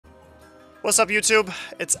What's up, YouTube?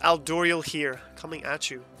 It's Aldoriel here, coming at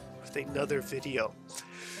you with another video.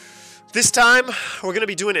 This time, we're going to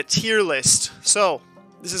be doing a tier list. So,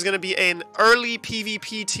 this is going to be an early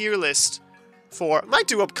PvP tier list for... might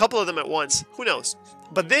do a couple of them at once, who knows.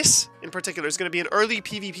 But this, in particular, is going to be an early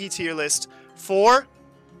PvP tier list for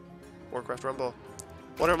Warcraft Rumble.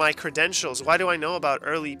 What are my credentials? Why do I know about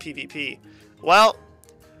early PvP? Well,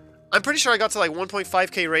 I'm pretty sure I got to like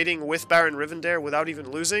 1.5k rating with Baron Rivendare without even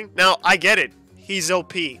losing. Now, I get it. He's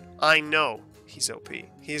OP. I know he's OP.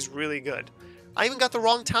 He's really good. I even got the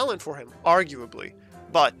wrong talent for him, arguably.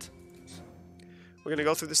 But we're going to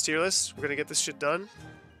go through this tier list. We're going to get this shit done.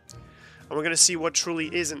 And we're going to see what truly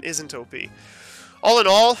is and isn't OP. All in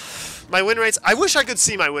all, my win rates... I wish I could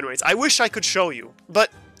see my win rates. I wish I could show you. But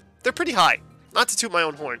they're pretty high. Not to toot my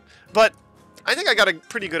own horn. But I think I got a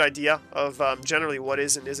pretty good idea of generally what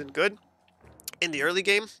is and isn't good in the early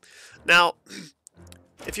game. Now,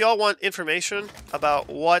 if y'all want information about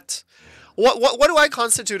what do I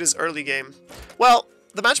constitute as early game? Well,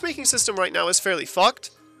 the matchmaking system right now is fairly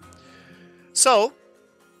fucked. So,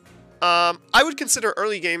 I would consider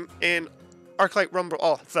early game in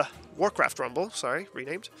the Warcraft Rumble, sorry,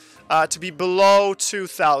 renamed, to be below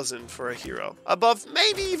 2,000 for a hero. Above,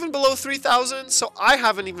 maybe even below 3,000, so I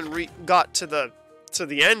haven't even got to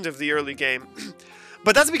the end of the early game.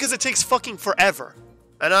 But that's because it takes fucking forever.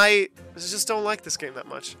 And I just don't like this game that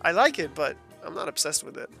much. I like it, but I'm not obsessed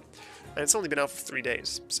with it. And it's only been out for 3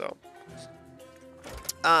 days, so...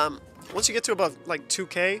 once you get to above, like,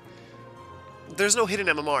 2k, there's no hidden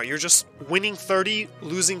MMR. You're just winning 30,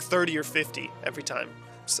 losing 30 or 50 every time.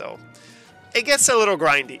 So, it gets a little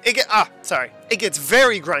grindy. It gets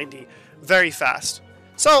very grindy, very fast.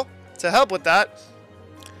 So, to help with that,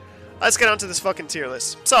 let's get onto this fucking tier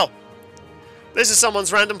list. So, this is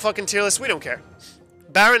someone's random fucking tier list. We don't care.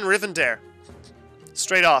 Baron Rivendare.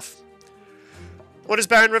 Straight off. What is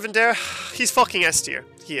Baron Rivendare? He's fucking S tier.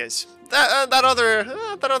 He is. That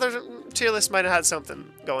other tier list might have had something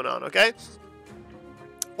going on, okay?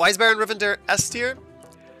 Why is Baron Rivendare S tier?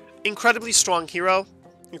 Incredibly strong hero.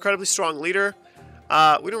 Incredibly strong leader.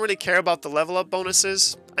 We don't really care about the level up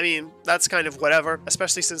bonuses. I mean, that's kind of whatever,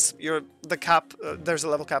 especially since there's a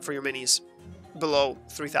level cap for your minis below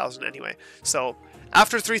 3,000 anyway. So,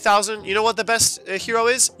 after 3,000, you know what the best hero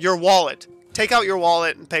is? Your wallet. Take out your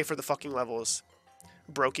wallet and pay for the fucking levels.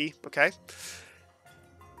 Brokey, okay?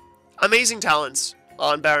 Amazing talents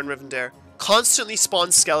on Baron Rivendare. Constantly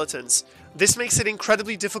spawns skeletons. This makes it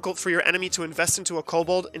incredibly difficult for your enemy to invest into a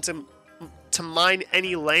kobold and to mine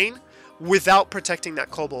any lane without protecting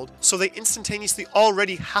that kobold. So they instantaneously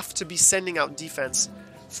already have to be sending out defense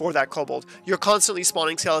for that kobold. You're constantly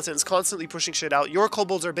spawning skeletons, constantly pushing shit out. Your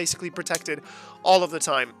kobolds are basically protected all of the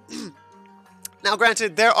time. Now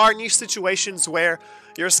granted, there are niche situations where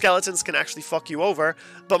your skeletons can actually fuck you over,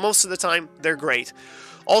 but most of the time, they're great.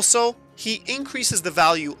 Also, he increases the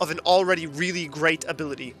value of an already really great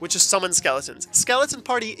ability, which is Summon Skeletons. Skeleton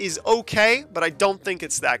Party is okay, but I don't think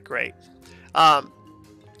it's that great.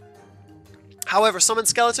 However, Summon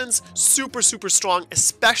Skeletons, super, super strong,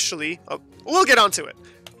 especially... Oh, we'll get onto it.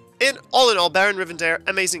 All in all, Baron Rivendare,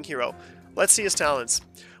 amazing hero. Let's see his talents.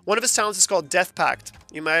 One of his talents is called Death Pact.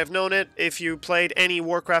 You might have known it if you played any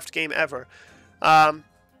Warcraft game ever.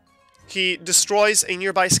 He destroys a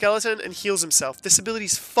nearby skeleton and heals himself. This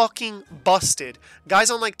ability's fucking busted.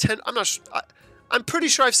 Guys on like 10... I'm pretty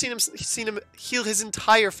sure I've seen him heal his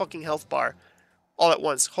entire fucking health bar all at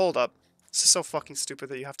once. Hold up. This is so fucking stupid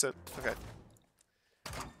that you have to... Okay.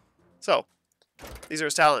 So, these are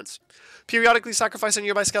his talents. Periodically sacrifice a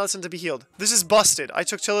nearby skeleton to be healed. This is busted. I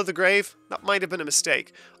took Till of the Grave. That might have been a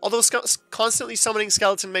mistake. Although constantly summoning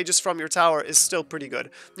skeleton mages from your tower is still pretty good.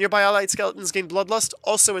 Nearby allied skeletons gain bloodlust.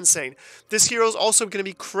 Also insane. This hero is also going to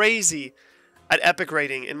be crazy at epic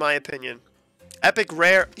rating, in my opinion. Epic,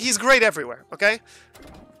 rare. He's great everywhere, okay?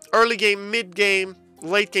 Early game, mid game,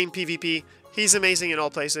 late game PvP. He's amazing in all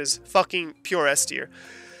places. Fucking pure S tier.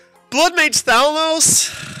 Blood Mage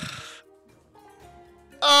Thalnos...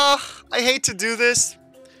 I hate to do this.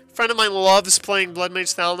 A friend of mine loves playing Blood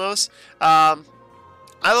Mage Thalnos. I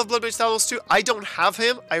love Blood Mage Thalnos too. I don't have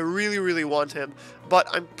him. I really, really want him. But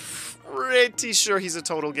I'm pretty sure he's a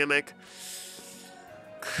total gimmick.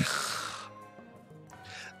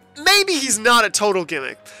 Maybe he's not a total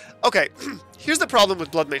gimmick. Okay, here's the problem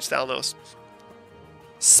with Blood Mage Thalnos.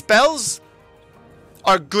 Spells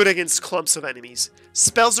are good against clumps of enemies.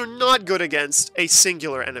 Spells are not good against a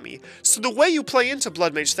singular enemy. So the way you play into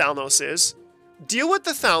Blood Mage Thalnos is deal with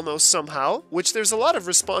the Thalnos somehow, which there's a lot of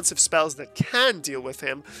responsive spells that can deal with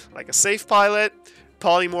him, like a Safe Pilot,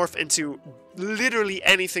 polymorph into literally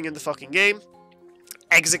anything in the fucking game,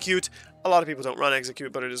 execute, A lot of people don't run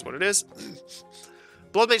execute, but it is what it is.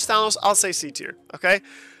 Blood Mage Thanos, I'll say C tier, okay?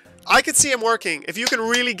 I could see him working. If you can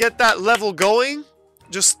really get that level going,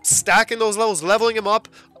 just stacking those levels, leveling him up.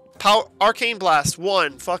 Power, Arcane Blast,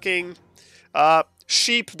 1. Fucking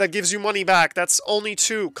Sheep that gives you money back. That's only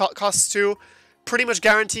 2. Costs 2. Pretty much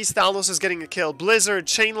guarantees Thanos is getting a kill. Blizzard,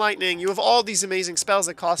 Chain Lightning. You have all these amazing spells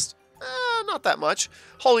that cost not that much.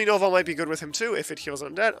 Holy Nova might be good with him too if it heals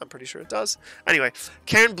undead. I'm pretty sure it does. Anyway,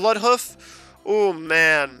 Cairn Bloodhoof. Oh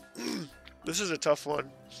man. This is a tough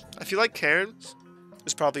one. I feel like Cairn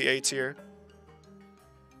is probably A tier.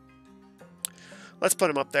 Let's put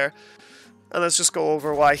him up there. And let's just go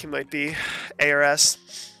over why he might be A or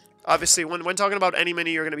S. Obviously, when talking about any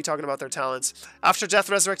mini, you're going to be talking about their talents. After Death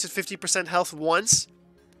resurrected 50% health once.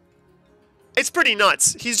 It's pretty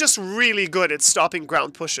nuts. He's just really good at stopping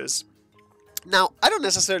ground pushes. Now, I don't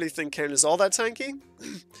necessarily think Cairn is all that tanky.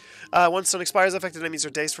 Once stun expires, affected enemies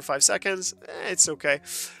are dazed for 5 seconds. It's okay.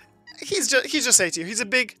 He's just A tier. He's a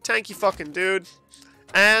big, tanky fucking dude.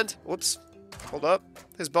 And, whoops, hold up.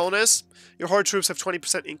 His bonus, your Horde troops have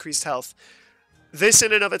 20% increased health. This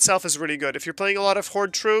in and of itself is really good. If you're playing a lot of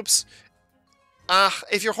Horde troops,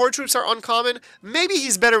 if your Horde troops are uncommon, maybe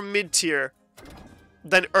he's better mid-tier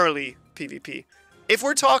than early PvP. If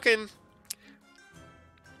we're talking,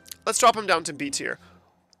 let's drop him down to B tier.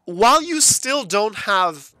 While you still don't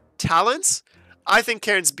have talents, I think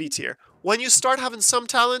Cairn's B tier. When you start having some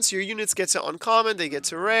talents, your units get to uncommon, they get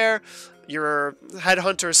to rare, your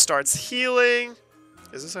headhunter starts healing.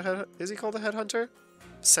 Is this a head? Is he called a headhunter?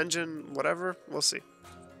 Senjin, whatever. We'll see.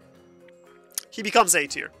 He becomes A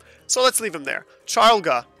tier. So let's leave him there.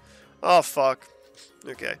 Charlga. Oh, fuck.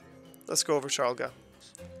 Okay. Let's go over Charlga.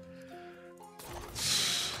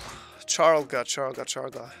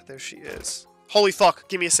 Charlga. There she is. Holy fuck.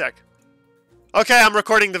 Give me a sec. Okay, I'm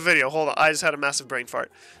recording the video. Hold on. I just had a massive brain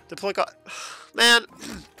fart. Deploy. Man,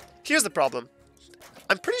 here's the problem.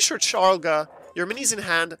 I'm pretty sure Charlga, your minis in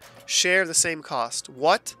hand, share the same cost.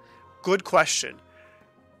 What? Good question.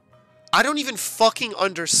 I don't even fucking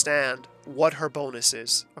understand what her bonus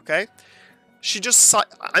is, okay? She just...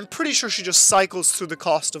 I'm pretty sure she just cycles through the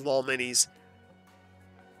cost of all minis.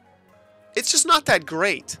 It's just not that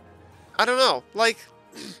great. I don't know. Like...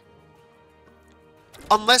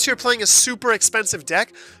 Unless you're playing a super expensive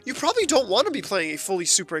deck, you probably don't want to be playing a fully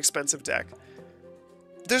super expensive deck.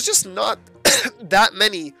 There's just not that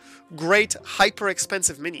many great hyper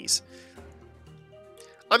expensive minis.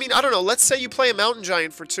 I mean, I don't know. Let's say you play a Mountain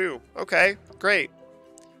Giant for 2. Okay, great.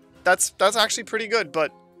 That's actually pretty good,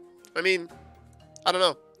 but I mean, I don't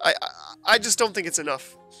know. I just don't think it's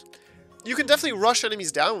enough. You can definitely rush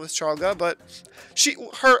enemies down with Charlga, but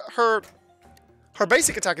her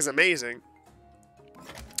basic attack is amazing.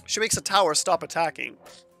 She makes a tower stop attacking.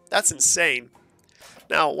 That's insane.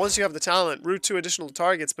 Now, once you have the talent, root 2 additional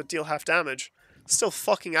targets but deal half damage. Still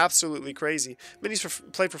fucking absolutely crazy.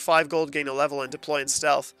 Minis play for 5 gold, gain a level, and deploy in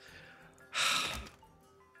stealth.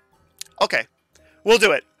 Okay, we'll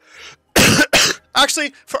do it. Actually,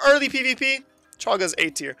 for early PvP, Charlga's A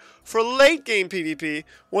tier. For late game PvP,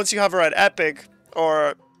 once you have her at Epic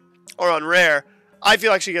or on Rare, I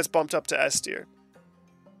feel like she gets bumped up to S tier.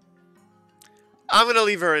 I'm gonna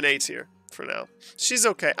leave her in A tier for now. She's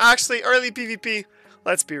okay. Actually, early PvP,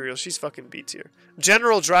 let's be real, she's fucking B tier.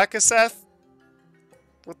 General Drakaseth.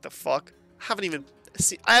 What the fuck?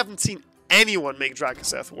 I haven't seen anyone make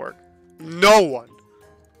Drakaseth work. No one.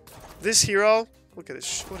 This hero, look at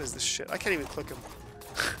this. What is this shit? I can't even click him.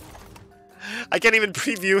 I can't even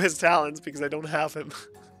preview his talents because I don't have him.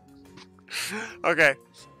 Okay,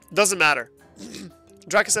 doesn't matter.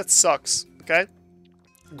 Drakaseth sucks. Okay,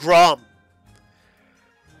 Grom.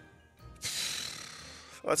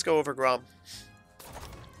 Let's go over Grom.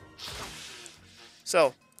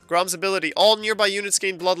 So, Grom's ability. All nearby units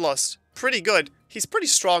gain Bloodlust. Pretty good. He's pretty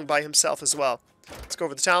strong by himself as well. Let's go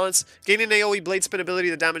over the talents. Gain an AoE Blade Spin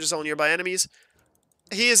ability that damages all nearby enemies.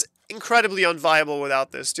 He is incredibly unviable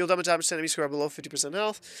without this. Deal damage to enemies who are below 50%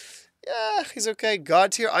 health. Yeah, he's okay.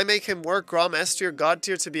 God tier. I make him work. Grom S tier. God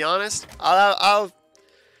tier, to be honest. I'll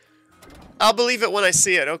believe it when I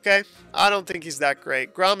see it, okay? I don't think he's that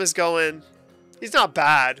great. Grom is going... He's not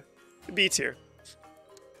bad. B tier.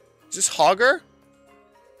 Is this Hogger?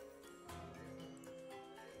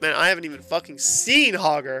 Man, I haven't even fucking seen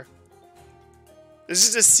Hogger. Is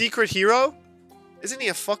this a secret hero? Isn't he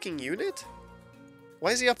a fucking unit? Why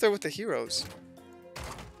is he up there with the heroes?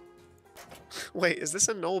 Wait, is this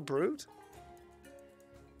a Null Brute?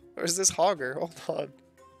 Or is this Hogger? Hold on.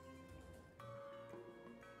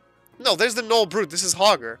 No, there's the Null Brute. This is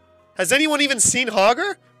Hogger. Has anyone even seen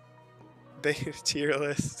Hogger? Beta tier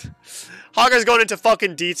list. Hogger's going into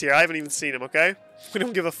fucking D tier. I haven't even seen him, okay? We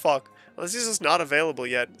don't give a fuck. Unless he's just not available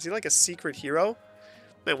yet. Is he like a secret hero?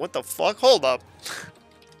 Man, what the fuck? Hold up.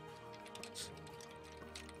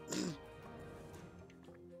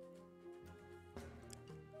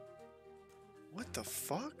 What the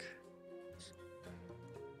fuck?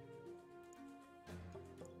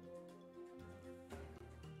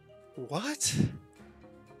 What?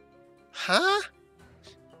 Huh?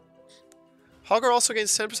 Hogger also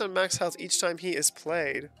gains 10% max health each time he is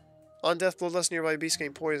played. On death, bloodlust nearby beasts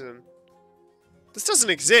gain poison. This doesn't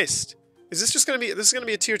exist. Is this just gonna be? This is gonna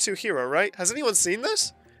be a tier 2 hero, right? Has anyone seen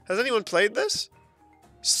this? Has anyone played this?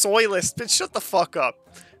 Soylist, bitch, shut the fuck up.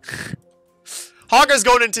 Hogger's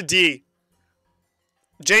going into D.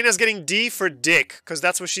 Jaina's getting D for dick, because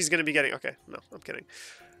that's what she's gonna be getting. Okay, no, I'm kidding.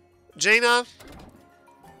 Jaina.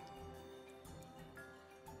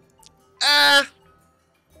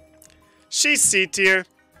 She's C tier.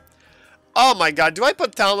 Oh my god, do I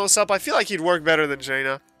put Thalnos up? I feel like he'd work better than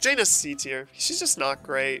Jaina. Jaina's C tier. She's just not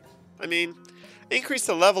great. I mean, increase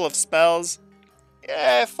the level of spells.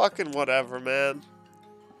 Yeah, fucking whatever, man.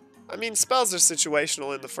 I mean, spells are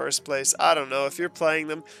situational in the first place. I don't know if you're playing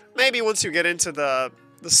them. Maybe once you get into the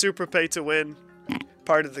super pay to win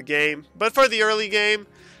part of the game. But for the early game,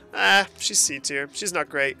 she's C tier. She's not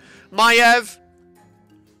great. Maiev.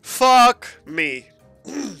 Fuck me.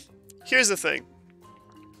 Here's the thing.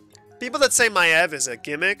 People that say Maiev is a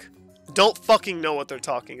gimmick don't fucking know what they're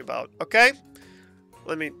talking about, okay?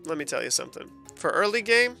 Let me tell you something. For early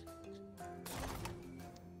game,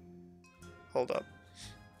 hold up.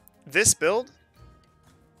 This build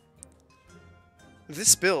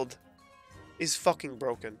is fucking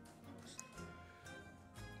broken.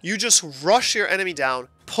 You just rush your enemy down,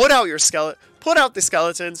 put out the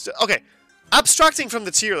skeletons. Okay, abstracting from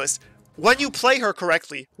the tier list, when you play her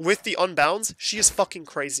correctly with the unbounds, she is fucking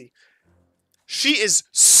crazy. She is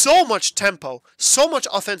so much tempo, so much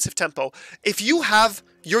offensive tempo. If you have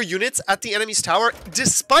your units at the enemy's tower,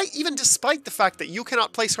 even despite the fact that you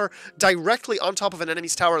cannot place her directly on top of an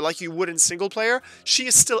enemy's tower like you would in single player, she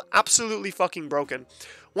is still absolutely fucking broken.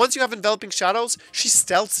 Once you have enveloping shadows, she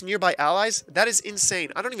stealths nearby allies. That is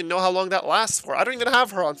insane. I don't even know how long that lasts for. I don't even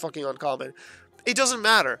have her on fucking uncommon. It doesn't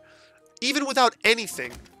matter. Even without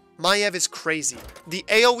anything, Maiev is crazy. The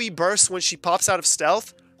AoE burst when she pops out of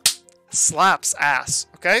stealth slaps ass,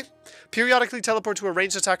 okay? Periodically teleport to a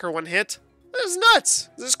ranged attacker one hit. This is nuts.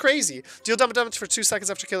 This is crazy. Deal double damage for 2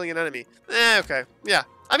 seconds after killing an enemy. Okay. Yeah.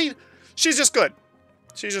 I mean, she's just good.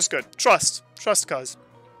 She's just good. Trust. Trust, cuz.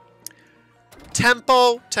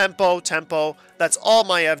 Tempo, tempo, tempo. That's all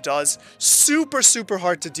Maiev does. Super, super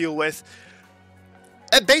hard to deal with.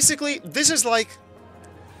 And basically, this is like...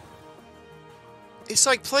 It's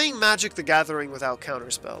like playing Magic the Gathering without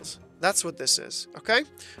counterspells. That's what this is, okay?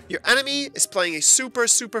 Your enemy is playing a super,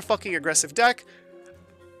 super fucking aggressive deck,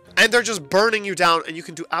 and they're just burning you down, and you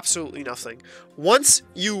can do absolutely nothing. Once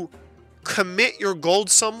you commit your gold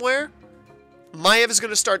somewhere, Maiev is going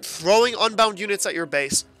to start throwing unbound units at your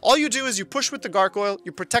base. All you do is you push with the gargoyle,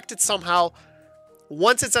 you protect it somehow.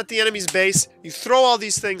 Once it's at the enemy's base, you throw all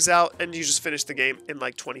these things out, and you just finish the game in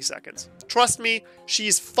like 20 seconds. Trust me,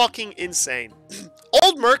 she's fucking insane.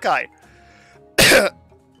 Old Murkai.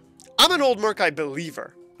 I'm an Old Murkai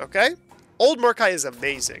believer, okay? Old Murkai is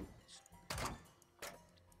amazing.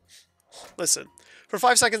 Listen, for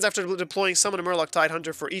 5 seconds after deploying, summon a Murloc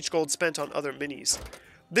Tidehunter for each gold spent on other minis.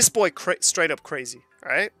 This boy straight up crazy,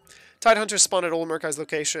 alright? Tidehunters spawn at Old Murkai's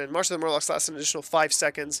location. March of the Murlocs lasts an additional 5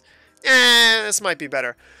 seconds. This might be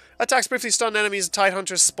better. Attacks briefly stun enemies.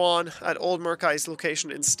 Tidehunters spawn at Old Murkai's location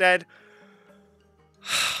instead.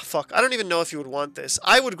 Fuck, I don't even know if you would want this.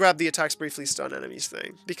 I would grab the attacks briefly stun enemies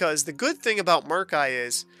thing. Because the good thing about Murkai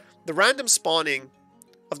is the random spawning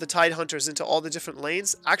of the Tidehunters into all the different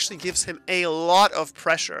lanes actually gives him a lot of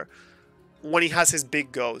pressure when he has his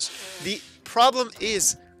big goes. The problem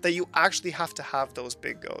is that you actually have to have those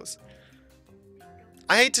big goes.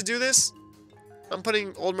 I hate to do this. I'm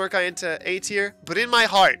putting Old Murkai into A tier, but in my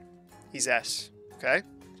heart, he's S. Okay?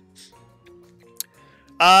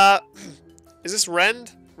 Is this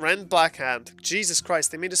Rend? Rend Blackhand. Jesus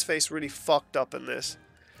Christ, they made his face really fucked up in this.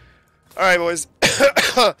 Alright, boys.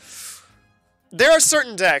 There are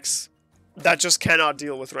certain decks that just cannot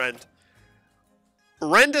deal with Rend.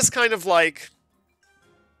 Rend is kind of like...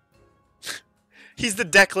 he's the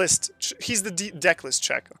deck list. He's the deck list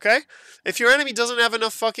check, okay? If your enemy doesn't have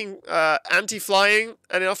enough fucking anti-flying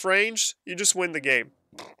and enough range, you just win the game.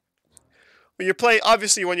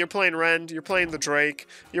 Obviously, when you're playing Rend, you're playing the Drake,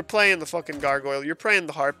 you're playing the fucking Gargoyle, you're playing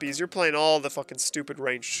the Harpies, you're playing all the fucking stupid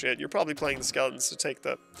ranged shit. You're probably playing the Skeletons to take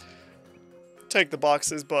the take the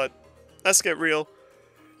boxes, but let's get real.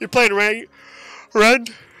 You're playing Rend.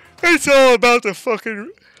 It's all about the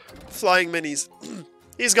fucking flying minis.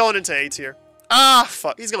 He's going into A tier. Ah,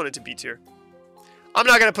 fuck. He's going into B tier. I'm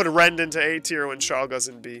not going to put a Rend into A tier when Charles goes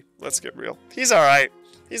in B. Let's get real. He's alright.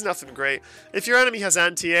 He's nothing great. If your enemy has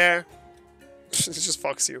anti-air, it just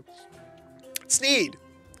fucks you. Sneed.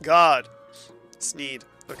 God. Sneed.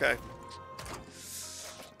 Okay.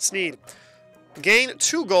 Sneed. Gain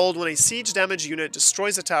 2 gold when a siege damage unit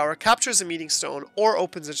destroys a tower, captures a meeting stone, or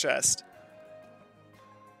opens a chest.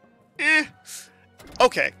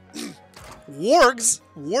 Okay.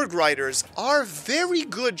 Warg Riders are very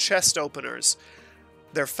good chest openers.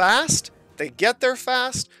 They're fast, they get there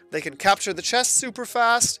fast, they can capture the chest super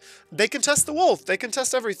fast, they can test the wolf, they can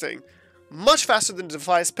test everything. Much faster than the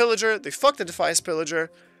Defias Pillager, they fuck the Defias Pillager.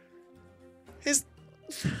 He's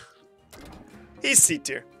C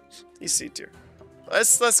tier. He's C tier.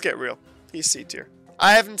 Let's get real. He's C tier.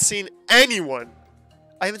 I haven't seen any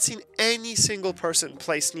single person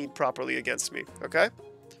play Sneed properly against me, okay?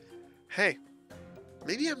 Hey,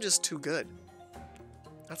 maybe I'm just too good.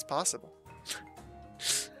 That's possible.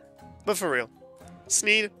 But for real,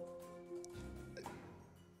 Sneed,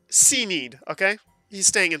 C-Need, okay? He's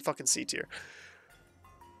staying in fucking C tier.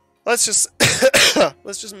 Let's just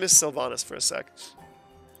miss Sylvanas for a sec.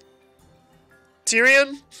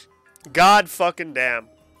 Tyrion, god fucking damn.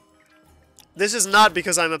 This is not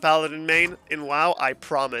because I'm a paladin main in WoW, I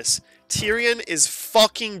promise. Tyrion is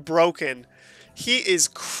fucking broken. He is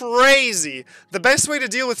crazy. The best way to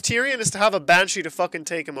deal with Tyrion is to have a Banshee to fucking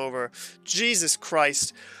take him over. Jesus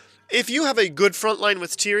Christ. If you have a good frontline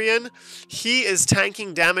with Tyrion, he is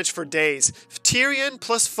tanking damage for days. Tyrion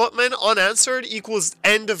plus Footman unanswered equals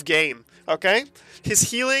end of game, okay?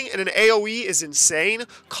 His healing in an AoE is insane.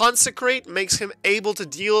 Consecrate makes him able to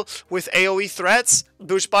deal with AoE threats,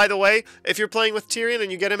 which, by the way, if you're playing with Tyrion and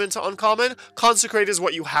you get him into Uncommon, Consecrate is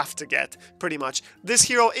what you have to get, pretty much. This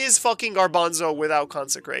hero is fucking Garbanzo without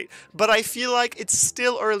Consecrate, but I feel like it's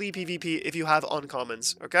still early PvP if you have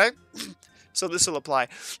Uncommons, okay? So this will apply.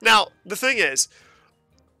 Now, the thing is,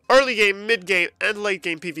 early game, mid game, and late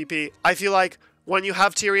game PvP, I feel like when you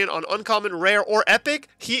have Tyrion on Uncommon, Rare, or Epic,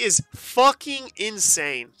 he is fucking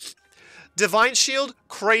insane. Divine Shield,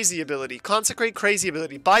 crazy ability. Consecrate, crazy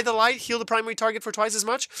ability. By the Light, heal the primary target for twice as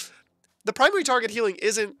much. The primary target healing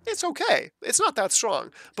isn't, it's okay. It's not that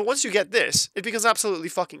strong. But once you get this, it becomes absolutely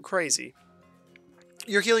fucking crazy.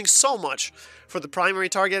 You're healing so much for the primary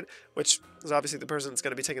target, which is obviously the person that's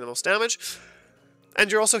going to be taking the most damage.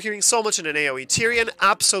 And you're also healing so much in an AoE. Tyrion,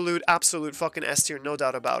 absolute fucking S tier, no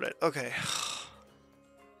doubt about it. Okay.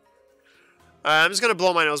 I'm just going to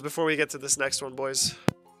blow my nose before we get to this next one, boys.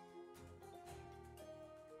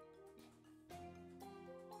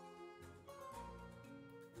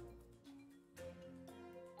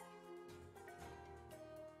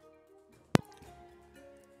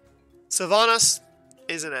 Sylvanas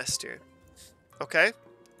is an S tier. Okay?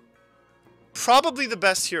 Probably the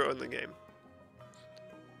best hero in the game.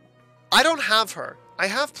 I don't have her. I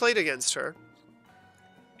have played against her.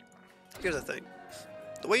 Here's the thing.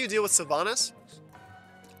 The way you deal with Sylvanas,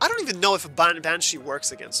 I don't even know if a Banshee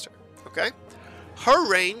works against her. Okay? Her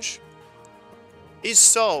range is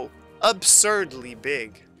so absurdly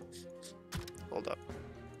big. Hold up.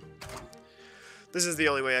 This is the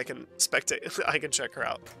only way I can spectate. I can check her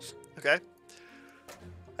out. Okay?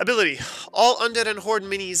 Ability. All Undead and Horde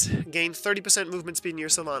minis gain 30% movement speed near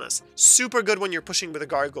Sylvanas. Super good when you're pushing with a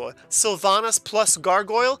Gargoyle. Sylvanas plus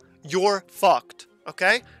Gargoyle, you're fucked.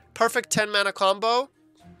 Okay? Perfect 10 mana combo.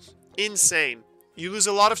 Insane. You lose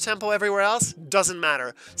a lot of tempo everywhere else, doesn't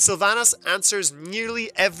matter. Sylvanas answers nearly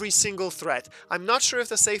every single threat. I'm not sure if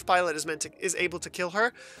the safe pilot is able to kill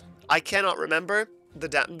her. I cannot remember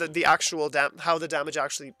the actual how the damage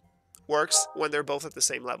actually works when they're both at the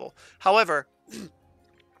same level. However,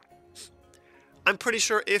 I'm pretty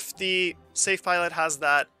sure if the safe pilot has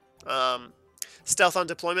that stealth on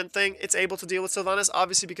deployment thing, it's able to deal with Sylvanas,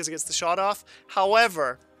 obviously because it gets the shot off.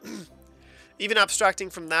 However, even abstracting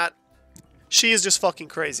from that, she is just fucking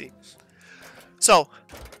crazy. So,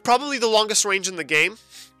 probably the longest range in the game.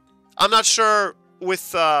 I'm not sure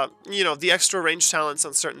with, you know, the extra range talents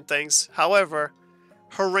on certain things. However,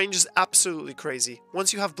 her range is absolutely crazy.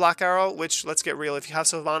 Once you have Black Arrow, which, let's get real, if you have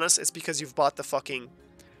Sylvanas, it's because you've bought the fucking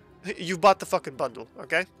bundle,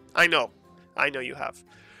 okay? I know you have.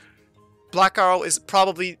 Black Arrow is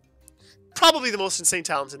probably the most insane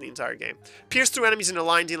talent in the entire game. Pierce through enemies in a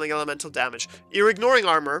line, dealing elemental damage. You're ignoring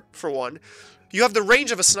armor, for one. You have the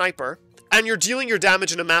range of a sniper. And you're dealing your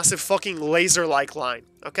damage in a massive fucking laser-like line.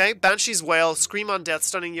 Okay? Banshee's Wail, Scream on Death,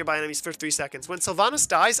 stunning nearby enemies for 3 seconds. When Sylvanas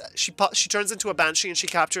dies, she turns into a Banshee and she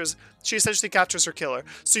essentially captures her killer.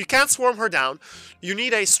 So you can't swarm her down. You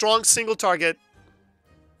need a strong single target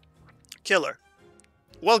killer.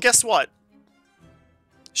 Well, guess what?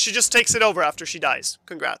 She just takes it over after she dies.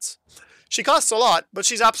 Congrats. She costs a lot, but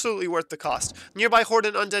she's absolutely worth the cost. Nearby Horde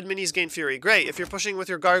and Undead minis gain Fury. Great, if you're pushing with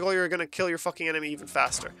your Gargoyle, you're gonna kill your fucking enemy even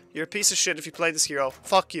faster. You're a piece of shit if you play this hero.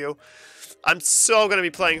 Fuck you. I'm so gonna be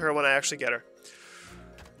playing her when I actually get her.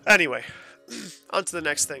 Anyway, on to the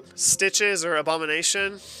next thing. Stitches or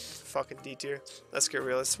Abomination. Fucking D tier. Let's get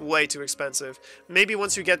real, it's way too expensive. Maybe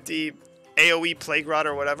once you get the AoE Plague Rot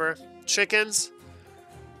or whatever. Chickens.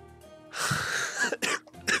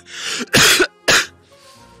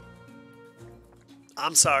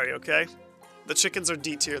 I'm sorry, okay? The chickens are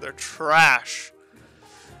D tier. They're trash.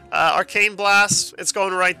 Arcane Blast. It's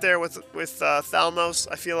going right there with Thalmos.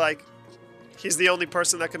 I feel like he's the only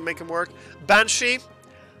person that can make him work. Banshee.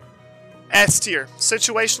 S tier.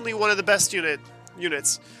 Situationally, one of the best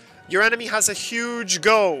units. Your enemy has a huge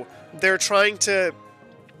go. They're trying to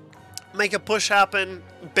make a push happen,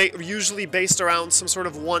 usually based around some sort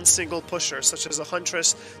of one single pusher, such as a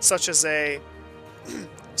Huntress, such as a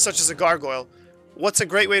Gargoyle. What's a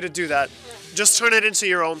great way to do that? Just turn it into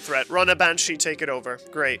your own threat. Run a Banshee, take it over.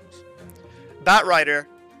 Great. Batrider.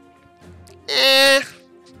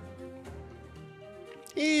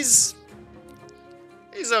 He's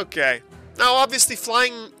okay. Now, obviously,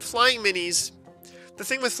 flying minis. The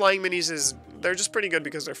thing with flying minis is they're just pretty good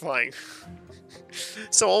because they're flying.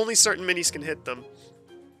 So only certain minis can hit them.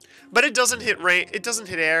 But it doesn't hit rain. It doesn't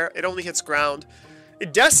hit air. It only hits ground.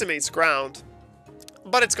 It decimates ground.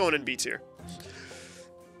 But it's going in B tier.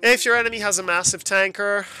 If your enemy has a massive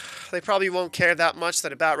tanker, they probably won't care that much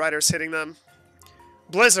that a Batrider is hitting them.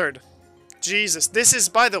 Blizzard. Jesus. This is,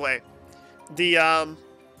 by the way, the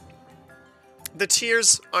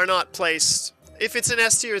tiers are not placed. If it's an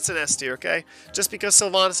S tier, it's an S tier, okay? Just because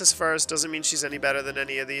Sylvanas is first doesn't mean she's any better than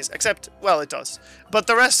any of these. Except, well, it does. But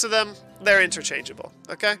the rest of them, they're interchangeable,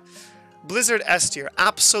 okay? Blizzard S tier,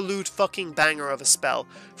 absolute fucking banger of a spell.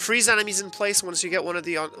 Freeze enemies in place once you get one of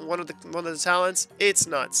the talents. It's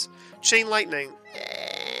nuts. Chain Lightning,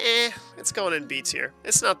 it's going in B tier.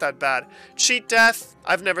 It's not that bad. Cheat Death,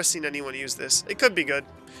 I've never seen anyone use this. It could be good.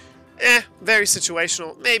 Very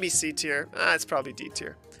situational. Maybe C tier. It's probably D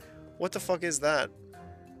tier. What the fuck is that?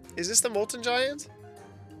 Is this the Molten Giant?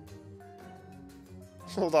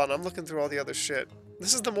 Hold on, I'm looking through all the other shit.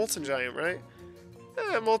 This is the Molten Giant, right?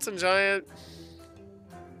 Molten Giant.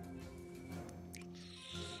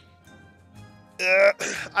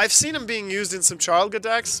 I've seen him being used in some Charlga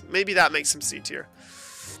decks. Maybe that makes him C tier.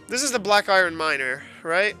 This is the Black Iron Miner,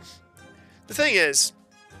 right? The thing is,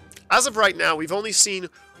 as of right now, we've only seen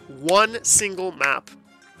one single map.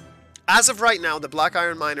 As of right now, the Black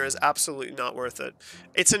Iron Miner is absolutely not worth it.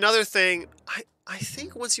 It's another thing. I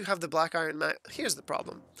think once you have the Black Iron Miner... Here's the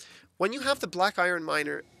problem. When you have the Black Iron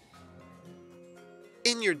Miner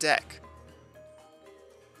in your deck,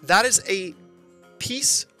 that is a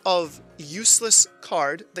piece of useless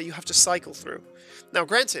card that you have to cycle through. Now,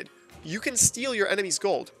 granted, you can steal your enemy's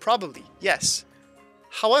gold. Probably, yes.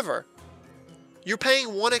 However, you're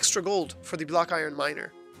paying 1 extra gold for the Black Iron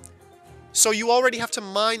Miner. So you already have to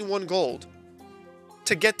mine 1 gold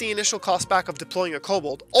to get the initial cost back of deploying a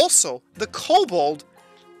kobold. Also, the kobold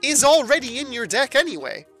is already in your deck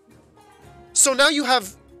anyway. So now you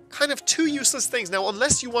have kind of 2 useless things. Now,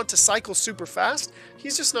 unless you want to cycle super fast,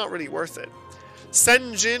 he's just not really worth it.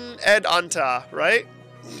 Senjin Ed Anta, right?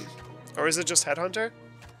 Or is it just Headhunter?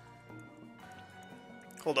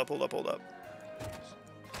 Hold up.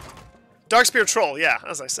 Darkspear Troll, yeah,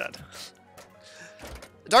 as I said.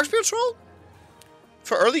 Darkspear Troll?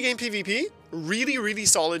 For early game PvP, really, really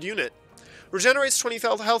solid unit. Regenerates 20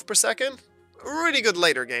 health per second. Really good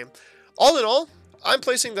later game. All in all, I'm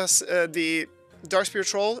placing this, the Darkspear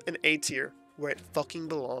Troll in A tier, where it fucking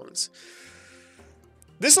belongs.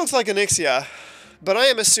 This looks like an Ixia, but I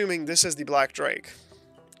am assuming this is the Black Drake.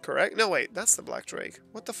 Correct? No, wait, that's the Black Drake.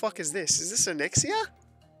 What the fuck is this? Is this an Ixia?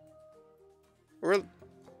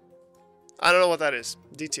 I don't know what that is.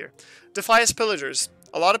 D tier. Defias Pillagers.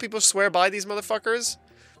 A lot of people swear by these motherfuckers.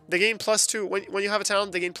 They gain +2. When you have a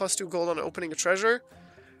town, they gain +2 gold on opening a treasure.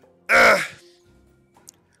 Ugh.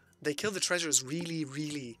 They kill the treasures really,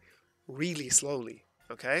 really, really slowly.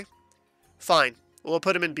 Okay? Fine. We'll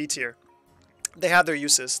put them in B tier. They have their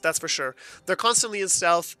uses, that's for sure. They're constantly in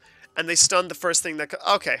stealth, and they stun the first thing that...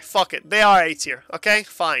 Okay, fuck it. They are A tier. Okay?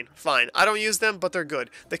 Fine. I don't use them, but they're good.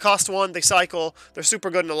 They cost 1, they cycle, they're super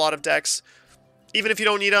good in a lot of decks. Even if you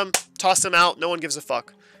don't need them, Toss them out. No one gives a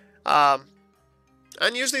fuck. And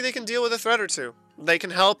usually they can deal with a threat or two. They can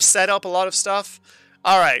help set up a lot of stuff.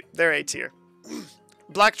 Alright, they're A tier.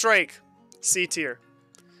 Black Drake, C tier.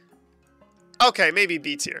 Okay, maybe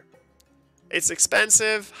B tier. It's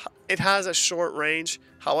expensive. It has a short range.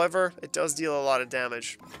 However, it does deal a lot of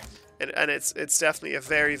damage. And it's definitely a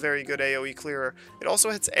very, very good AoE clearer. It also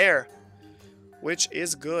hits air, which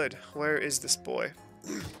is good. Where is this boy?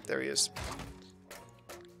 There he is.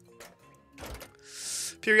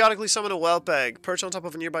 Periodically summon a whelp egg. Perch on top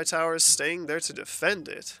of a nearby tower, staying there to defend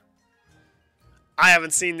it. I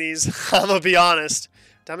haven't seen these. I'm gonna be honest.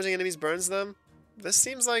 Damaging enemies burns them. This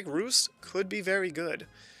seems like Roost could be very good.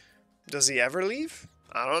 Does he ever leave?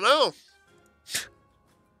 I don't know.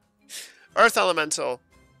 Earth Elemental.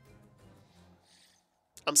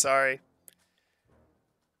 I'm sorry.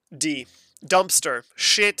 D. Dumpster.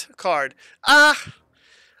 Shit card. I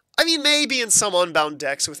mean, maybe in some unbound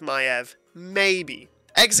decks with my Ev. Maybe.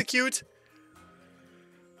 Execute.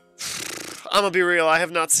 I'm gonna be real, I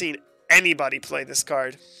have not seen anybody play this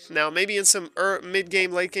card. Now, maybe in some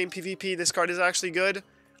mid-game, late-game PvP, this card is actually good.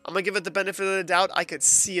 I'm gonna give it the benefit of the doubt. I could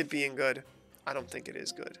see it being good. I don't think it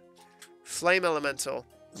is good. Flame Elemental.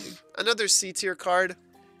 Another C-tier card.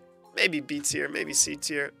 Maybe B tier, maybe C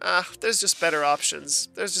tier. There's just better options.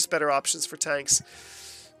 There's just better options for tanks.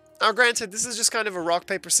 Now, granted, this is just kind of a rock,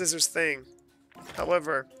 paper, scissors thing.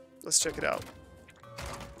 However, let's check it out.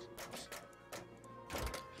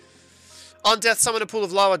 On death, summon a pool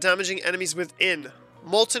of lava, damaging enemies within.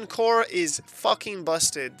 Molten Core is fucking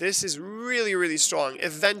busted. This is really, really strong.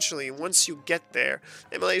 Eventually, once you get there.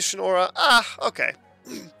 Immolation Aura, okay.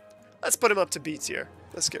 Let's put him up to B tier.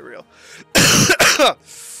 Let's get real.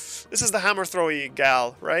 This is the hammer throwy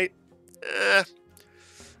gal, right? I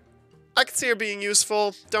can see her being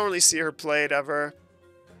useful. Don't really see her played ever.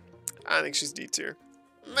 I think she's D tier.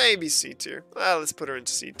 Maybe C tier. Well, let's put her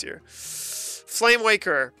into C tier. Flame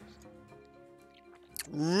Waker.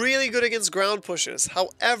 Really good against ground pushes.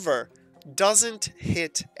 However, doesn't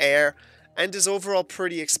hit air and is overall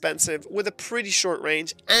pretty expensive with a pretty short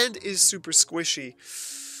range and is super squishy.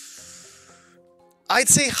 I'd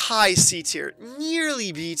say high C tier.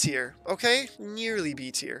 Nearly B tier. Okay? Nearly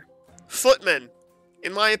B tier. Footmen.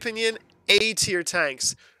 In my opinion, A tier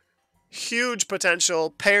tanks. Huge potential.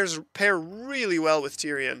 Pair really well with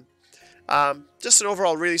Tyrion. Just an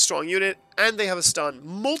overall really strong unit. And they have a stun.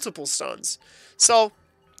 Multiple stuns. So,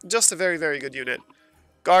 just a very, very good unit.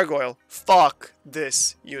 Gargoyle. Fuck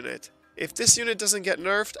this unit. If this unit doesn't get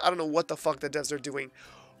nerfed, I don't know what the fuck the devs are doing.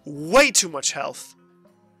 Way too much health.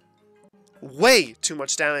 Way too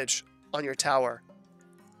much damage on your tower.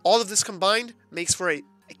 All of this combined makes for a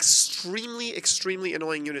extremely, extremely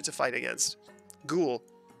annoying unit to fight against. Ghoul.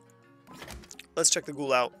 Let's check the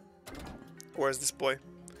Ghoul out. Where is this boy?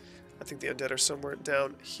 I think the undead are somewhere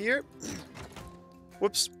down here.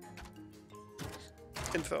 Whoops.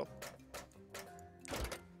 Info.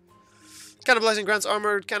 Cannibalizing grants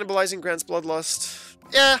armor, cannibalizing grants bloodlust.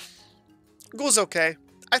 Yeah. Ghoul's okay.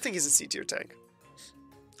 I think he's a C tier tank.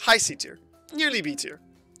 High C tier. Nearly B tier.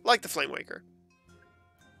 Like the Flame Waker.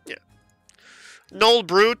 Yeah. Null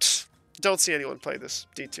Brute. Don't see anyone play this.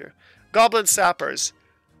 D tier. Goblin Sappers.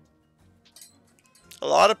 A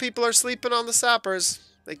lot of people are sleeping on the Sappers.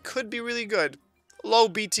 They could be really good. Low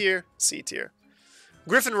B tier. C tier.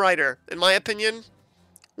 Griffin Rider. In my opinion,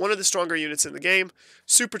 one of the stronger units in the game.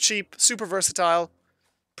 Super cheap. Super versatile.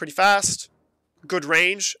 Pretty fast. Good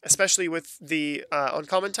range. Especially with the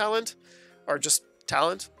uncommon talent. Or just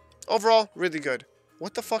talent. Overall, really good.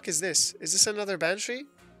 What the fuck is this? Is this another Banshee?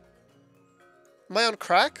 Am I on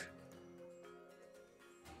crack?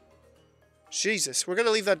 Jesus, we're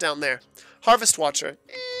gonna leave that down there. Harvest Watcher.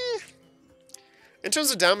 In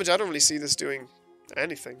terms of damage, I don't really see this doing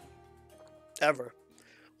anything. Ever.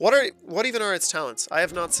 What even are its talents? I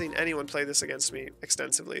have not seen anyone play this against me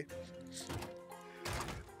extensively.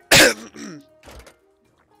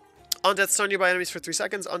 Undeath stun nearby enemies for 3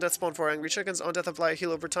 seconds. Undeath spawn 4 angry chickens. Undeath apply a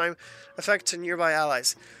heal over time. Effect to nearby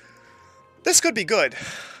allies. This could be good.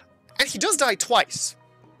 And he does die twice.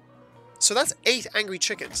 So that's 8 angry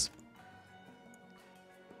chickens.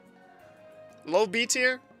 Low B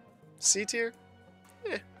tier? C tier?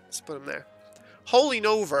 Let's put him there. Holy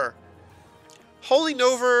Nover. Holy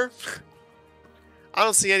Nover. I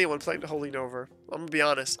don't see anyone playing the Holy Nover. I'm gonna be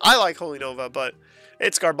honest. I like Holy Nova, but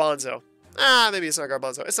it's Garbanzo. Maybe it's not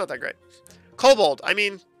Garbanzo. It's not that great. Kobold. I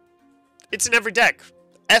mean, it's in every deck.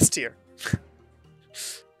 S tier.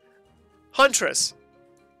 Huntress.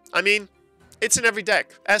 I mean, it's in every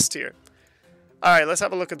deck. S tier. Alright, let's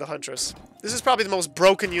have a look at the Huntress. This is probably the most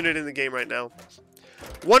broken unit in the game right now.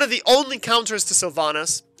 One of the only counters to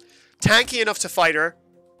Sylvanas. Tanky enough to fight her.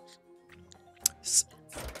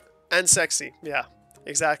 And sexy. Yeah,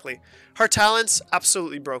 exactly. Her talents,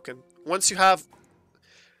 absolutely broken. Once you have...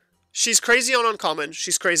 She's crazy on uncommon,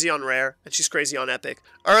 she's crazy on rare, and she's crazy on epic.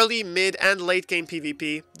 Early, mid, and late game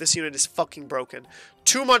PvP, this unit is fucking broken.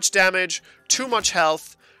 Too much damage, too much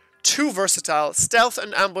health, too versatile. Stealth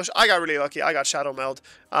and ambush, I got really lucky. I got shadow meld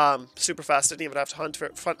super fast. Didn't even have to hunt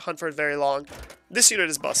for it very long. This unit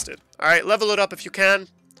is busted. Alright, level it up if you can.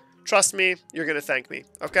 Trust me, you're gonna thank me.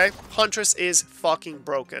 Okay? Huntress is fucking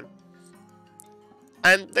broken.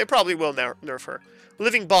 And they probably will nerf her.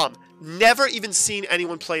 Living Bomb. Never even seen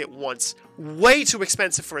anyone play it once. Way too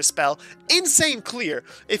expensive for a spell. Insane clear.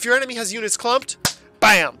 If your enemy has units clumped,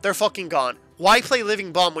 bam, they're fucking gone. Why play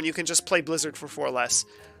Living Bomb when you can just play Blizzard for 4 less?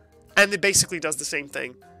 And it basically does the same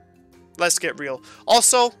thing. Let's get real.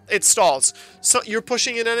 Also, it stalls. So you're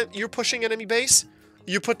pushing enemy base.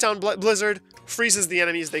 You put down Blizzard, freezes the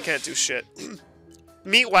enemies. They can't do shit.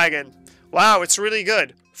 Meat Wagon. Wow, it's really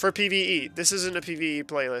good for PvE. This isn't a PvE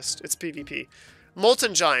playlist. It's PvP.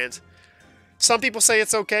 Molten Giant. Some people say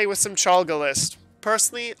it's okay with some Chalga list.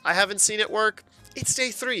 Personally, I haven't seen it work. It's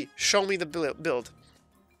day 3. Show me the build.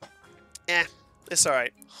 It's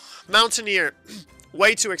alright. Mountaineer.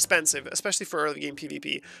 Way too expensive, especially for early game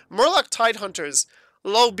PvP. Murloc Tidehunters.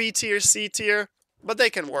 Low B tier, C tier, but they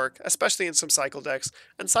can work, especially in some cycle decks.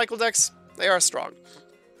 And cycle decks, they are strong.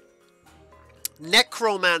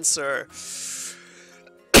 Necromancer.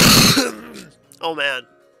 Oh man.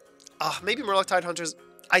 Maybe Murloc Tidehunters.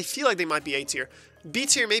 I feel like they might be A tier. B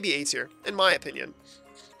tier, maybe A tier, in my opinion.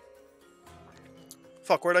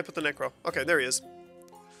 Fuck, where'd I put the Necro? Okay, there he is.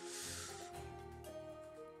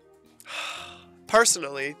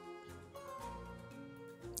 Personally,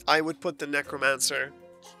 I would put the Necromancer.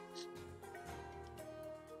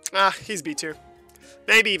 He's B tier.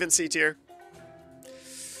 Maybe even C tier.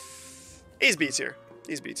 He's B tier.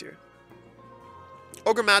 He's B tier.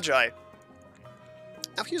 Ogre Magi.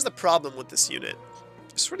 Now here's the problem with this unit.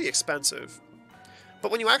 It's really expensive.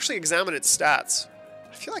 But when you actually examine its stats,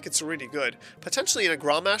 I feel like it's really good. Potentially in a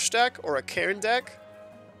Grommash deck or a Cairn deck,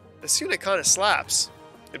 this unit kind of slaps.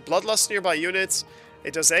 It bloodlusts nearby units,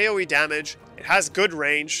 it does AoE damage, it has good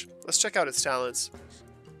range. Let's check out its talents.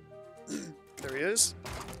 There he is.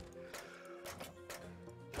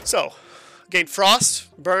 So, gain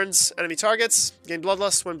Frost, burns enemy targets, gain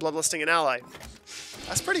Bloodlust when bloodlusting an ally.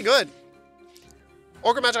 That's pretty good.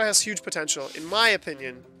 Ogre Magi has huge potential. In my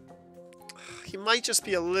opinion, he might just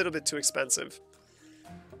be a little bit too expensive.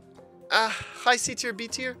 High C tier, B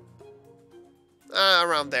tier?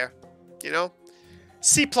 Around there, you know?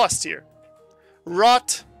 C plus tier.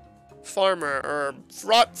 Rot Farmer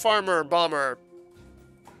Bomber.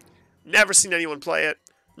 Never seen anyone play it.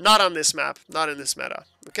 Not on this map. Not in this meta.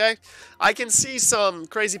 Okay? I can see some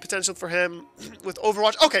crazy potential for him with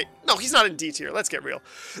Overwatch. Okay, no, he's not in D tier. Let's get real.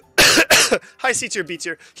 High C tier, B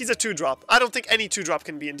tier. He's a 2-drop. I don't think any 2-drop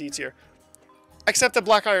can be in D tier. Except the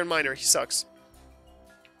Black Iron Miner. He sucks.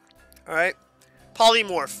 Alright.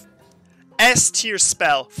 Polymorph. S tier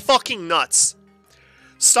spell. Fucking nuts.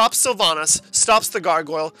 Stops Sylvanas. Stops the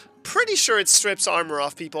Gargoyle. Pretty sure it strips armor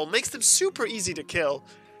off people. Makes them super easy to kill.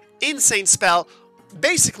 Insane spell.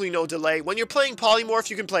 Basically no delay. When you're playing Polymorph,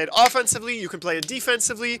 you can play it offensively. You can play it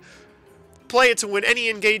defensively. Play it to win any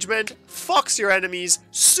engagement. Fucks your enemies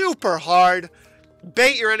super hard.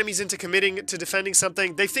 Bait your enemies into committing to defending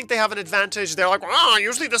something. They think they have an advantage. They're like,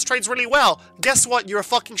 usually this trades really well. Guess what? You're a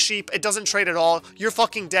fucking sheep. It doesn't trade at all. You're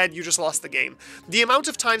fucking dead. You just lost the game. The amount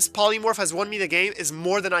of times Polymorph has won me the game is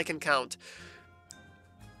more than I can count.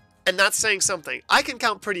 And that's saying something. I can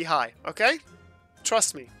count pretty high, okay?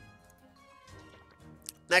 Trust me.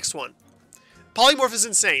 Next one. Polymorph is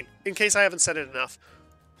insane, in case I haven't said it enough.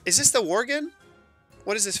 Is this the Worgen?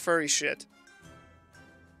 What is this furry shit?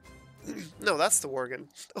 No, that's the Worgen.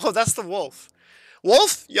 Oh, that's the wolf.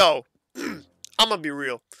 Wolf? Yo. I'm gonna be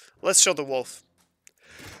real. Let's show the wolf.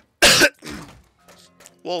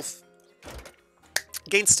 Wolf.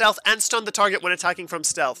 Gain stealth and stun the target when attacking from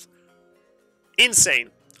stealth.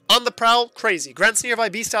 Insane. On the prowl, crazy. Grants nearby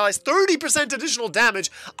beast allies 30% additional damage.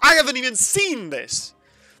 I haven't even seen this.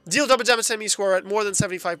 Deal double damage to enemy score at more than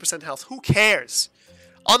 75% health. Who cares?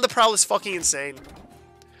 On the prowl is fucking insane.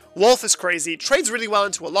 Wolf is crazy. Trades really well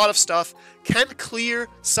into a lot of stuff. Can clear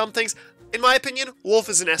some things. In my opinion, Wolf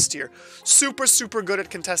is an S tier. Super, super good at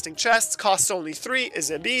contesting chests. Costs only 3. Is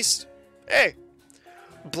a beast. Hey.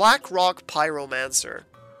 Blackrock Pyromancer.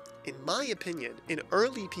 In my opinion, in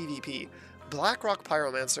early PvP, Blackrock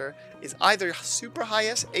Pyromancer is either super high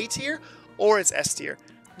S A tier or it's S tier.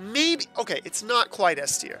 Maybe, okay, it's not quite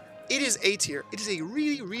S tier. it is A tier. It is a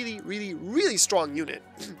really, really, really, really strong unit.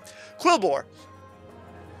 Quillbore.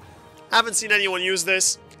 Haven't seen anyone use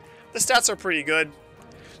this. The stats are pretty good.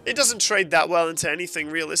 It doesn't trade that well into anything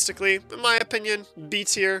realistically. In my opinion, B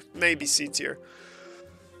tier, maybe C tier.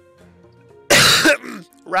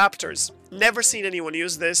 Raptors. Never seen anyone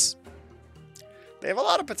use this. They have a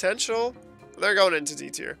lot of potential. They're going into D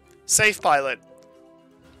tier. Safe Pilot.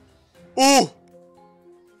 Ooh!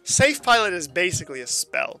 Safe Pilot is basically a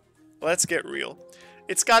spell. Let's get real.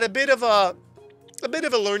 It's got a bit of a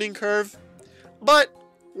learning curve, but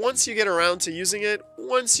once you get around to using it,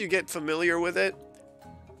 once you get familiar with it,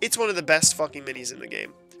 it's one of the best fucking minis in the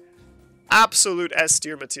game. Absolute S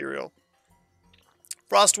tier material.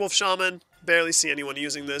 Frostwolf Shaman, barely see anyone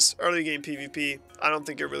using this. Early game PvP, I don't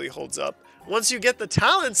think it really holds up. Once you get the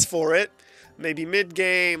talents for it, maybe mid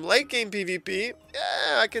game, late game PvP,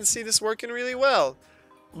 yeah, I can see this working really well.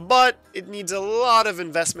 But it needs a lot of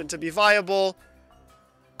investment to be viable.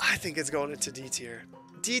 I think it's going into D tier.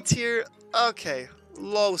 D tier, okay,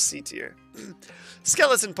 low C tier.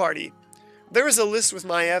 Skeleton Party. There is a list with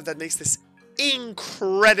Maev that makes this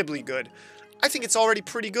incredibly good. I think it's already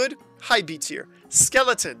pretty good. High B tier.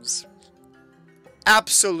 Skeletons.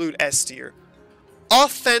 Absolute S tier.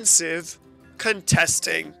 Offensive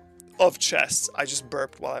contesting of chests. I just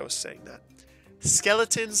burped while I was saying that.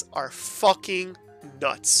 Skeletons are fucking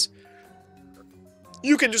nuts.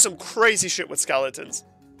 You can do some crazy shit with skeletons.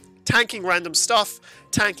 Tanking random stuff,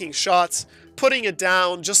 tanking shots, putting it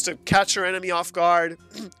down just to catch your enemy off guard,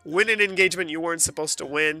 win an engagement you weren't supposed to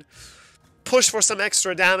win, push for some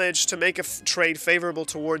extra damage to make a trade favorable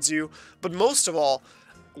towards you. But most of all,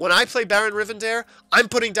 when I play Baron Rivendare, I'm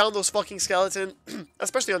putting down those fucking skeleton,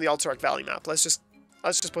 especially on the Alterac Valley map. Let's just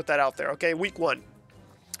put that out there, okay? Week 1.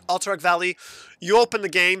 Alterac Valley, you open the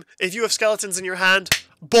game, if you have skeletons in your hand,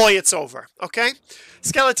 boy, it's over, okay?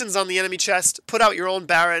 Skeletons on the enemy chest, put out your own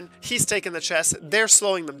Baron, he's taking the chest, they're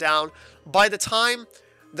slowing them down. By the time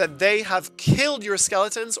that they have killed your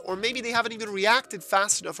skeletons, or maybe they haven't even reacted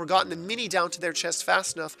fast enough or gotten a mini down to their chest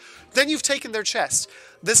fast enough, then you've taken their chest.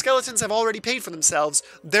 The skeletons have already paid for themselves,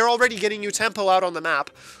 they're already getting you tempo out on the map.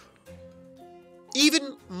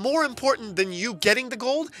 Even more important than you getting the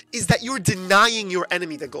gold is that you're denying your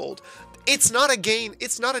enemy the gold. It's not a gain,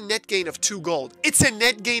 it's not a net gain of 2 gold. It's a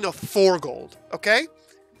net gain of 4 gold, okay?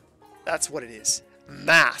 That's what it is.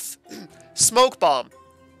 Math. Smoke Bomb.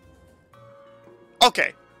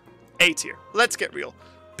 Okay, A tier. Let's get real.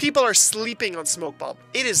 People are sleeping on Smoke Bomb.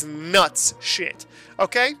 It is nuts shit,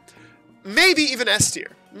 okay? Maybe even S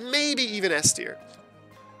tier. Maybe even S tier.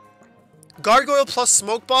 Gargoyle plus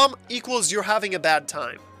Smoke Bomb equals you're having a bad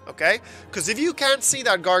time, okay? Because if you can't see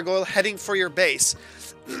that Gargoyle heading for your base,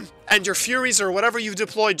 and your Furies or whatever you've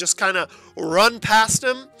deployed just kind of run past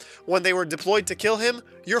him when they were deployed to kill him,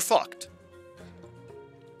 you're fucked.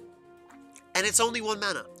 And it's only 1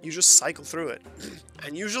 mana. You just cycle through it.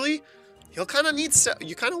 And usually, you'll kind of need stealth.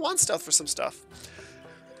 You kind of want stealth for some stuff.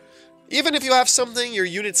 Even if you have something your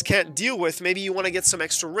units can't deal with, maybe you want to get some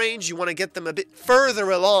extra range, you want to get them a bit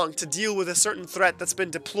further along to deal with a certain threat that's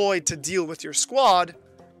been deployed to deal with your squad,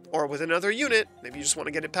 or with another unit, maybe you just want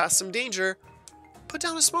to get it past some danger, put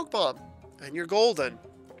down a Smoke Bomb, and you're golden.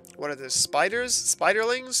 What are these, spiders?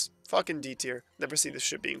 Spiderlings? Fucking D tier. Never see this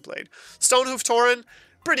shit being played. Stonehoof Tauren,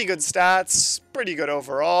 pretty good stats, pretty good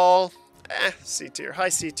overall. C tier, high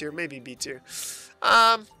C tier, maybe B tier.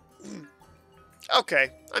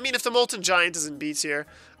 Okay, I mean, if the Molten Giant is in B tier,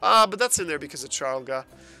 but that's in there because of Charlga.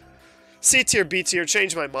 C tier, B tier,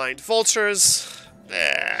 change my mind. Vultures,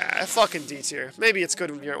 fucking D tier. Maybe it's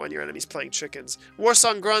good when your enemy's playing chickens.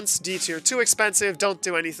 Warsong Grunts, D tier, too expensive, don't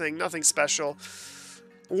do anything, nothing special.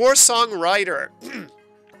 Warsong Rider.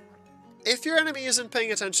 If your enemy isn't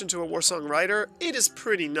paying attention to a Warsong Rider, it is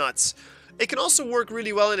pretty nuts. It can also work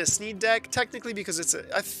really well in a Sneed deck, technically because it's a,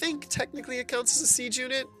 I think technically it counts as a siege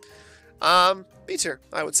unit. B tier,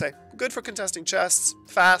 I would say. Good for contesting chests,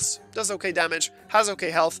 fast, does okay damage, has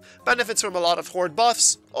okay health, benefits from a lot of Horde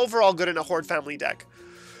buffs, overall good in a Horde family deck.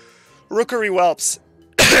 Rookery Whelps.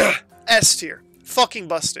 S tier. Fucking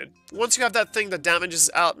busted. Once you have that thing that damages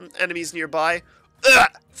out enemies nearby,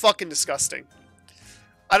 fucking disgusting.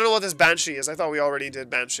 I don't know what this Banshee is, I thought we already did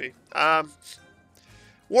Banshee.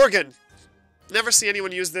 Worgen. Never see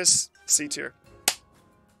anyone use this. C tier.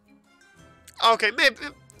 Okay,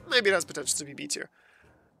 maybe it has potential to be B tier.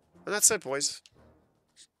 And that's it, boys.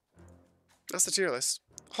 That's the tier list.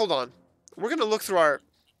 Hold on. We're gonna look through our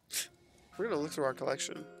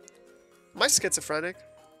collection. Am I schizophrenic?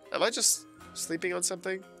 Am I just sleeping on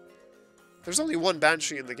something? There's only 1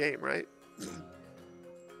 Banshee in the game, right?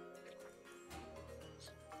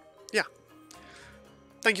 Yeah.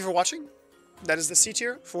 thank you for watching. That is the C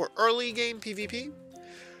tier for early game PvP.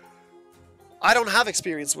 I don't have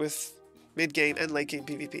experience with mid-game and late-game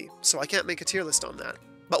PvP, so I can't make a tier list on that.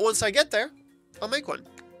 But once I get there, I'll make one.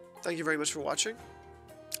 Thank you very much for watching.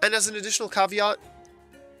 And as an additional caveat,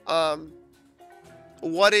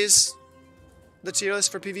 what is the tier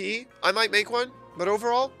list for PvE? I might make one, but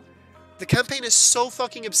overall, the campaign is so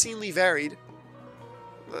fucking obscenely varied.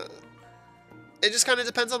 It just kind of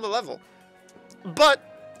depends on the level.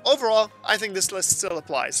 But overall, I think this list still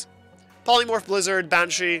applies. Polymorph, Blizzard,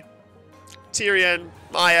 Banshee, Tyrion,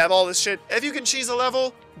 Maiev, all this shit. If you can cheese a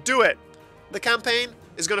level, do it. The campaign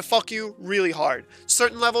is gonna fuck you really hard.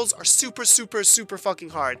 Certain levels are super, super, super fucking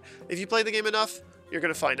hard. If you play the game enough, you're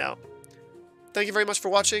gonna find out. Thank you very much for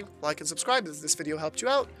watching. Like and subscribe if this video helped you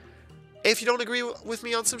out. If you don't agree with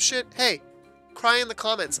me on some shit, hey, cry in the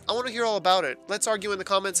comments. I want to hear all about it. Let's argue in the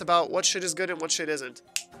comments about what shit is good and what shit isn't.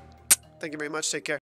 Thank you very much. Take care.